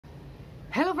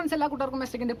Hello friends, എല്ലാ കൂട്ടുകാർക്കും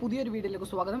മെസ്സേജിന്റെ പുതിയൊരു വീഡിയോയിലേക്ക്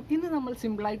സ്വാഗതം. ഇന്ന് നമ്മൾ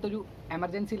സിമ്പിൾ ആയിട്ട് ഒരു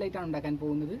എമർജൻസി ലൈറ്റ് ആണ് ഉണ്ടാക്കാൻ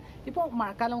പോകുന്നത്. ഇപ്പോൾ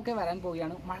മഴക്കാലമൊക്കെ വരാൻ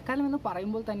പോവുകയാണ്. മഴക്കാലം എന്ന്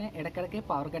പറയുമ്പോൾ തന്നെ ഇടയ്ക്കിടയ്ക്ക്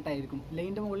പവർ കട്ട് ആയിരിക്കും.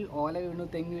 ലൈനിന്റെ മുകളിൽ ഓല വീണു,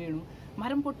 തെങ്ങ് വീണു,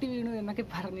 മരം പൊട്ടി വീണു എന്നൊക്കെ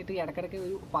പറഞ്ഞിട്ട് ഇടയ്ക്കിടയ്ക്ക്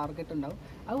ഒരു പവർ കട്ട് ഉണ്ടാവും.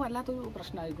 അത് വല്ലാത്തൊരു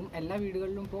പ്രശ്നമായിരിക്കും. എല്ലാ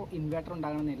വീടുകളിലും ഇപ്പോൾ ഇൻവേർട്ടർ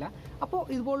ഉണ്ടാകണമെന്നില്ല. അപ്പോൾ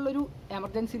ഇതുപോലുള്ളൊരു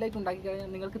എമർജൻസി ലൈറ്റ് ഉണ്ടാക്കി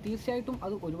കഴിഞ്ഞാൽ നിങ്ങൾക്ക് തീർച്ചയായിട്ടും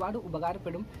അത് ഒരുപാട്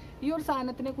ഉപകാരപ്പെടും. ഈ ഒരു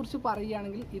സാധനത്തിനെ കുറിച്ച്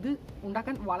പറയുകയാണെങ്കിൽ ഇത്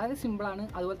ഉണ്ടാക്കാൻ വളരെ സിമ്പിളാണ്.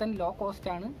 അതുപോലെ തന്നെ ലോ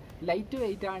കോസ്റ്റ് ആണ്, ലൈറ്റ്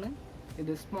വെയിറ്റ് ആണ്,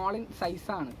 ഇത് സ്മോൾ ഇൻ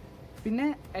സൈസാണ്. പിന്നെ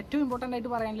ഏറ്റവും ഇമ്പോർട്ടൻ്റ് ആയിട്ട്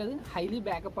പറയാനുള്ളത് ഹൈലി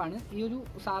ബാക്കപ്പ് ആണ്. ഈ ഒരു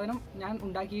സാധനം ഞാൻ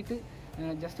ഉണ്ടാക്കിയിട്ട്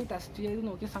ജസ്റ്റ് ടെസ്റ്റ് ചെയ്ത്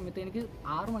നോക്കിയ സമയത്ത് എനിക്ക്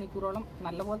 6 മണിക്കൂറോളം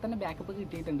നല്ലപോലെ തന്നെ ബാക്കപ്പ്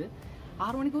കിട്ടിയിട്ടുണ്ട്.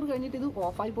 6 മണിക്കൂർ കഴിഞ്ഞിട്ട് ഇത്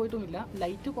ഓഫായി പോയിട്ടുമില്ല.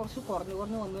 ലൈറ്റ് കുറച്ച്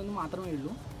കുറഞ്ഞു വന്നതെന്ന് മാത്രമേ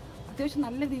ഉള്ളൂ. അത്യാവശ്യം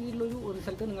നല്ല രീതിയിലുള്ളൊരു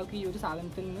റിസൾട്ട് നിങ്ങൾക്ക് ഈ ഒരു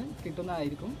സാധനത്തിൽ നിന്ന്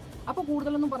കിട്ടുന്നതായിരിക്കും. അപ്പോൾ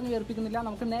കൂടുതലൊന്നും പറഞ്ഞ് വേർപ്പിക്കുന്നില്ല,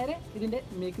 നമുക്ക് നേരെ ഇതിൻ്റെ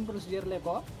മേക്കിംഗ്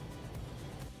പ്രൊസീജിയറിലേക്കോ.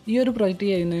 ഈ ഒരു പ്രൊജക്റ്റ്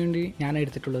ചെയ്യുന്നതിന് വേണ്ടി ഞാൻ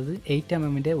എടുത്തിട്ടുള്ളത്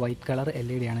 8mm വൈറ്റ് കളർ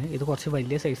LED ആണ്. ഇത് കുറച്ച്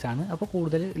വലിയ സൈസാണ്, അപ്പോൾ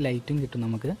കൂടുതൽ ലൈറ്റും കിട്ടും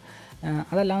നമുക്ക്.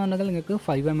 അതല്ലാന്നുണ്ടെങ്കിൽ നിങ്ങൾക്ക്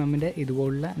 5mm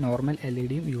ഇതുപോലുള്ള നോർമൽ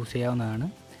LEDയും യൂസ് ചെയ്യാവുന്നതാണ്.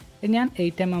 ഞാൻ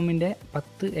 8mm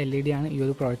 10 LED ആണ് ഈ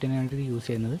ഒരു പ്രോജക്റ്റിന് വേണ്ടി യൂസ്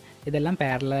ചെയ്യുന്നത്. ഇതെല്ലാം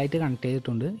പാരലായിട്ട് കണക്ട്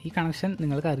ചെയ്തിട്ടുണ്ട്. ഈ കണക്ഷൻ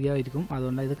നിങ്ങൾക്ക് അറിയാമായിരിക്കും,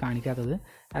 അതുകൊണ്ടാണ് ഇത് കാണിക്കാത്തത്.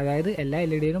 അതായത് എല്ലാ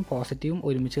LEDയിലും പോസിറ്റീവും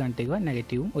ഒരുമിച്ച് കണക്ട് ചെയ്യുക,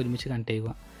 നെഗറ്റീവും ഒരുമിച്ച് കണക്ട്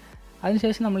ചെയ്യുക.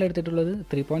 അതിനുശേഷം നമ്മൾ എടുത്തിട്ടുള്ളത്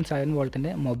 3.7 വോൾട്ടിൻ്റെ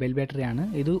മൊബൈൽ ബാറ്ററിയാണ്.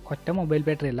 ഇത് ഒറ്റ മൊബൈൽ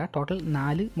ബാറ്ററി അല്ല, ടോട്ടൽ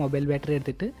 4 മൊബൈൽ ബാറ്ററി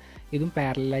എടുത്തിട്ട് ഇതും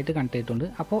പാരലായിട്ട് കണക്ട് ചെയ്തിട്ടുണ്ട്.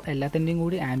 അപ്പോൾ എല്ലാത്തിൻ്റെയും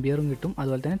കൂടി ആംബിയറും കിട്ടും,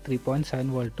 അതുപോലെ തന്നെ 3.7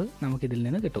 വോൾട്ട് നമുക്ക് ഇതിൽ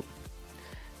നിന്ന് കിട്ടും.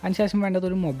 അതിനുശേഷം വേണ്ടത്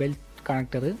ഒരു മൊബൈൽ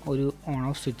കണക്ടർ, ഒരു ഓൺ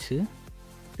ഓഫ് സ്വിച്ച്,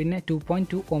 പിന്നെ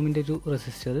 2.2 ഓമിൻ്റെ ഒരു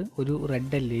റെസിസ്റ്റർ, ഒരു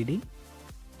റെഡ് LED,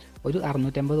 ഒരു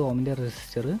 650 ഓമിൻ്റെ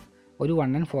റെസിസ്റ്റർ, ഒരു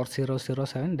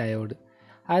 1N4007 ഡയോഡ്.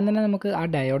 ആദ്യം തന്നെ നമുക്ക് ആ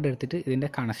ഡയോഡ് എടുത്തിട്ട് ഇതിൻ്റെ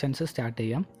കണക്ഷൻസ് സ്റ്റാർട്ട്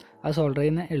ചെയ്യാം. അത് സോൾഡർ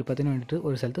ചെയ്യുന്ന എളുപ്പത്തിന് വേണ്ടിയിട്ട്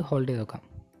ഒരു സ്ഥലത്ത് ഹോൾഡ് ചെയ്ത് വെക്കാം.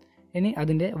 ഇനി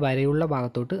അതിൻ്റെ വരയുള്ള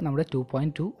ഭാഗത്തോട്ട് നമ്മുടെ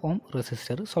 2.2 ഓം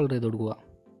റെസിസ്റ്റർ സോൾഡർ ചെയ്ത് കൊടുക്കുക.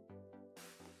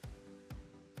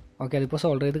 ഓക്കെ, അതിപ്പോൾ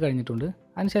സോൾഡർ ചെയ്ത് കഴിഞ്ഞിട്ടുണ്ട്.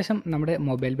 അതിനുശേഷം നമ്മുടെ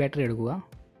മൊബൈൽ ബാറ്ററി എടുക്കുക,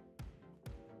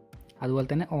 അതുപോലെ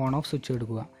തന്നെ ഓൺ ഓഫ് സ്വിച്ച്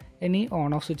എടുക്കുക. ഇനി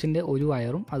ഓൺ ഓഫ് സ്വിച്ചിൻ്റെ ഒരു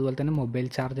വയറും അതുപോലെ തന്നെ മൊബൈൽ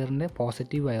ചാർജറിൻ്റെ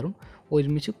പോസിറ്റീവ് വയറും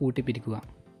ഒരുമിച്ച് കൂട്ടിപ്പിരിക്കുക.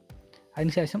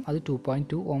 അതിനുശേഷം അത്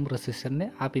 2.2 ഓം റെസിസ്റ്ററിൻ്റെ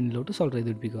ആ പിന്നിലോട്ട് സോൾഡർ ചെയ്ത്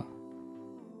പിടിപ്പിക്കുക.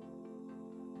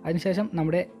 അതിനുശേഷം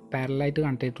നമ്മുടെ പാരലായിട്ട്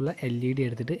കണക്ട് ചെയ്തിട്ടുള്ള LED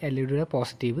എടുത്തിട്ട് LEDയുടെ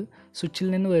പോസിറ്റീവ് സ്വിച്ചിൽ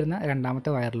നിന്ന് വരുന്ന രണ്ടാമത്തെ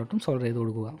വയറിലോട്ടും സോൾഡർ ചെയ്ത്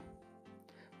കൊടുക്കുക.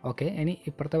 ഓക്കെ, ഇനി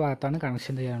ഇപ്പുറത്തെ ഭാഗത്താണ്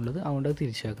കണക്ഷൻ ചെയ്യാനുള്ളത്, അതുകൊണ്ട് അത്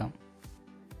തിരിച്ചു വെക്കാം.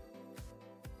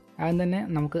 ആദ്യം തന്നെ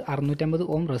നമുക്ക് 650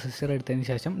 ഓം റെസിസ്റ്റർ എടുത്തതിന്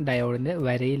ശേഷം ഡയോഡിൻ്റെ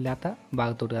വരയില്ലാത്ത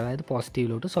ഭാഗത്തോട്ട്, അതായത്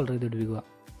പോസിറ്റീവിലോട്ട് സോൾഡർ ചെയ്ത് പിടിപ്പിക്കുക.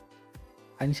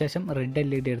 അതിനുശേഷം റെഡ്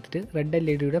LED എടുത്തിട്ട് റെഡ്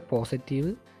LEDയുടെ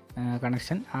പോസിറ്റീവ്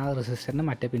കണക്ഷൻ ആ റെസിസ്റ്ററിൻ്റെ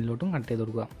മറ്റേ പിന്നിലോട്ടും കണക്ട് ചെയ്ത്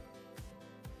കൊടുക്കുക.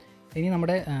 ഇനി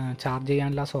നമ്മുടെ ചാർജ്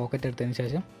ചെയ്യാനുള്ള സോക്കറ്റ് എടുത്തതിന്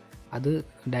ശേഷം അത്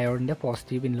ഡയോഡിൻ്റെ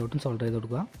പോസിറ്റീവ് പിന്നിലോട്ടും സോൾഡർ ചെയ്ത്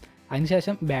കൊടുക്കുക.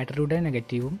 അതിനുശേഷം ബാറ്ററിയുടെ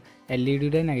നെഗറ്റീവും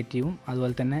LEDയുടെ നെഗറ്റീവും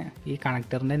അതുപോലെ തന്നെ ഈ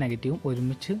കണക്ടറിൻ്റെ നെഗറ്റീവും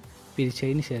ഒരുമിച്ച്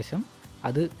പിരിച്ചതിന് ശേഷം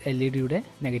അത് LEDയുടെ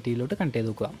നെഗറ്റീവിലോട്ട് കണക്ട് ചെയ്ത്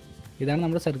വെക്കുക. ഇതാണ്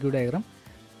നമ്മുടെ സർക്യൂട്ട് ഡയഗ്രാം.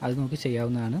 അത് നോക്കി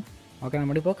ചെയ്യാവുന്നതാണ്. ഓക്കെ,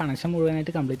 നമ്മളിപ്പോൾ കണക്ഷൻ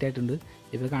മുഴുവനായിട്ട് കംപ്ലീറ്റ് ആയിട്ടുണ്ട്.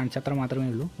 ഇപ്പോൾ കാണിച്ചത്ര മാത്രമേ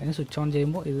ഉള്ളൂ. ഇനി സ്വിച്ച് ഓൺ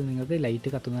ചെയ്യുമ്പോൾ ഇത് നിങ്ങൾക്ക്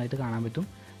ലൈറ്റ് കത്തുന്നതായിട്ട് കാണാൻ പറ്റും.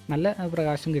 നല്ല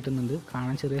പ്രകാശം കിട്ടുന്നുണ്ട്.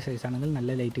 കാണാൻ ചെറിയ സൈസാണെങ്കിൽ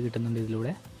നല്ല ലൈറ്റ് കിട്ടുന്നുണ്ട്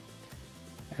ഇതിലൂടെ.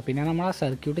 പിന്നെ നമ്മൾ ആ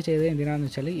സർക്യൂട്ട് ചെയ്തത് എന്തിനാണെന്ന്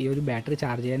വെച്ചാൽ ഈ ഒരു ബാറ്ററി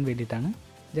ചാർജ് ചെയ്യാൻ വേണ്ടിയിട്ടാണ്.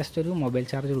 ജസ്റ്റ് ഒരു മൊബൈൽ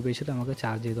ചാർജർ ഉപയോഗിച്ചിട്ട് നമുക്ക്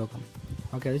ചാർജ് ചെയ്ത് നോക്കാം.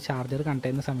 ഓക്കെ, അത് ചാർജർ കണക്ട്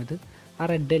ചെയ്യുന്ന സമയത്ത് ആ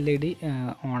റെഡ് LED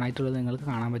ഓൺ ആയിട്ടുള്ളത് നിങ്ങൾക്ക്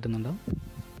കാണാൻ പറ്റുന്നുണ്ടോ?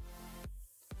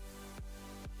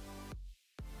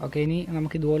 ഓക്കെ, ഇനി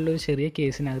നമുക്ക് ഇതുപോലുള്ളൊരു ചെറിയ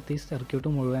കേസിനകത്ത് ഈ സർക്യൂട്ട്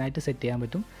മുഴുവനായിട്ട് സെറ്റ് ചെയ്യാൻ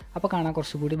പറ്റും. അപ്പോൾ കാണാൻ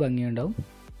കുറച്ചുകൂടി ഭംഗിയുണ്ടാവും.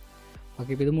 ഓക്കെ,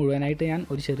 ഇപ്പോൾ ഇത് മുഴുവനായിട്ട് ഞാൻ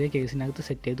ഒരു ചെറിയ കേസിനകത്ത്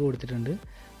സെറ്റ് ചെയ്ത് കൊടുത്തിട്ടുണ്ട്.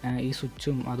 ഈ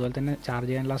സ്വിച്ചും അതുപോലെ തന്നെ ചാർജ്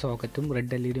ചെയ്യാനുള്ള സോക്കറ്റും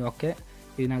റെഡ് LEDയും ഒക്കെ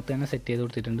ഇതിനകത്ത് തന്നെ സെറ്റ് ചെയ്ത്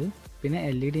കൊടുത്തിട്ടുണ്ട്. പിന്നെ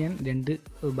LED ഞാൻ 2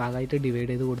 ഭാഗമായിട്ട് ഡിവൈഡ്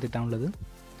ചെയ്ത് കൊടുത്തിട്ടാണുള്ളത്.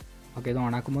 ഓക്കെ, ഇത്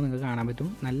ഓണാക്കുമ്പോൾ നിങ്ങൾക്ക് കാണാൻ പറ്റും,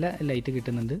 നല്ല ലൈറ്റ്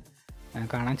കിട്ടുന്നുണ്ട്.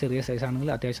 കാണാൻ ചെറിയ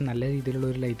സൈസാണെങ്കിൽ അത്യാവശ്യം നല്ല രീതിയിലുള്ള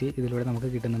ഒരു ലൈറ്റ് ഇതിലൂടെ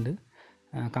നമുക്ക് കിട്ടുന്നുണ്ട്.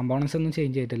 കമ്പോണൻസ് ഒന്നും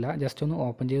ചേഞ്ച് ചെയ്തിട്ടില്ല. ജസ്റ്റ് ഒന്ന്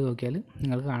ഓപ്പൺ ചെയ്ത് നോക്കിയാൽ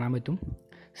നിങ്ങൾക്ക് കാണാൻ പറ്റും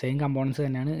സെയിം കമ്പോണൻസ്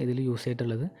തന്നെയാണ് ഇതിൽ യൂസ്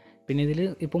ചെയ്തിട്ടുള്ളത്. പിന്നെ ഇതിൽ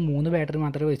ഇപ്പോൾ 3 ബാറ്ററി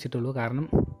മാത്രമേ വെച്ചിട്ടുള്ളൂ, കാരണം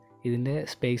ഇതിൻ്റെ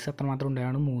സ്പേസ് അത്രമാത്രം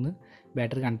ഉണ്ടായാണ് 3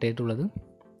 ബാറ്ററി കണക്ട് ചെയ്തിട്ടുള്ളത്.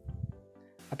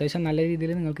 അത്യാവശ്യം നല്ല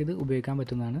രീതിയിൽ നിങ്ങൾക്കിത് ഉപയോഗിക്കാൻ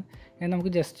പറ്റുന്നതാണ്.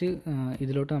 നമുക്ക് ജസ്റ്റ്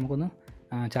ഇതിലോട്ട് നമുക്കൊന്ന്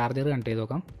ചാർജർ കണക്ട് ചെയ്ത്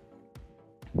നോക്കാം.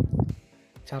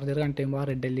 ചാർജർ കണക്ട് ചെയ്യുമ്പോൾ ആ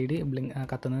റെഡ് LED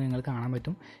കത്തുന്നത് നിങ്ങൾക്ക് കാണാൻ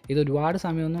പറ്റും. ഇത് ഒരുപാട്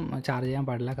സമയമൊന്നും ചാർജ് ചെയ്യാൻ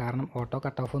പാടില്ല, കാരണം ഓട്ടോ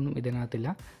കട്ട് ഓഫ് ഒന്നും ഇതിനകത്തില്ല.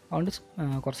 അതുകൊണ്ട്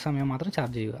കുറച്ച് സമയം മാത്രം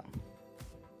ചാർജ് ചെയ്യുക.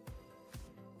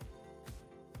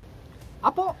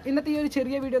 അപ്പോൾ ഇന്നത്തെ ഈ ഒരു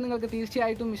ചെറിയ വീഡിയോ നിങ്ങൾക്ക്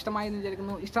തീർച്ചയായിട്ടും ഇഷ്ടമായെന്ന്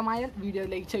വിചാരിക്കുന്നു. ഇഷ്ടമായാൽ വീഡിയോ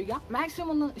ലൈക്ക് ചെയ്യുക,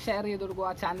 മാക്സിമം ഒന്ന് ഷെയർ ചെയ്ത് കൊടുക്കുക.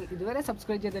 ചാനൽ ഇതുവരെ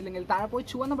സബ്സ്ക്രൈബ് ചെയ്തില്ലെങ്കിൽ താഴെ പോയി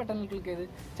ചുവന്ന ബട്ടണിൽ ക്ലിക്ക് ചെയ്ത്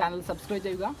ചാനൽ സബ്സ്ക്രൈബ്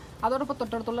ചെയ്യുക. അതോടൊപ്പം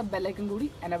തൊട്ടടുത്തുള്ള ബെല്ലൈക്കൺ കൂടി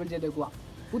എനേബിൾ ചെയ്ത് വെക്കുക.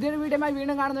 പുതിയൊരു വീഡിയോയുമായി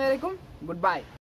വീണ്ടും കാണുന്നവരേക്കും ഗുഡ് ബൈ.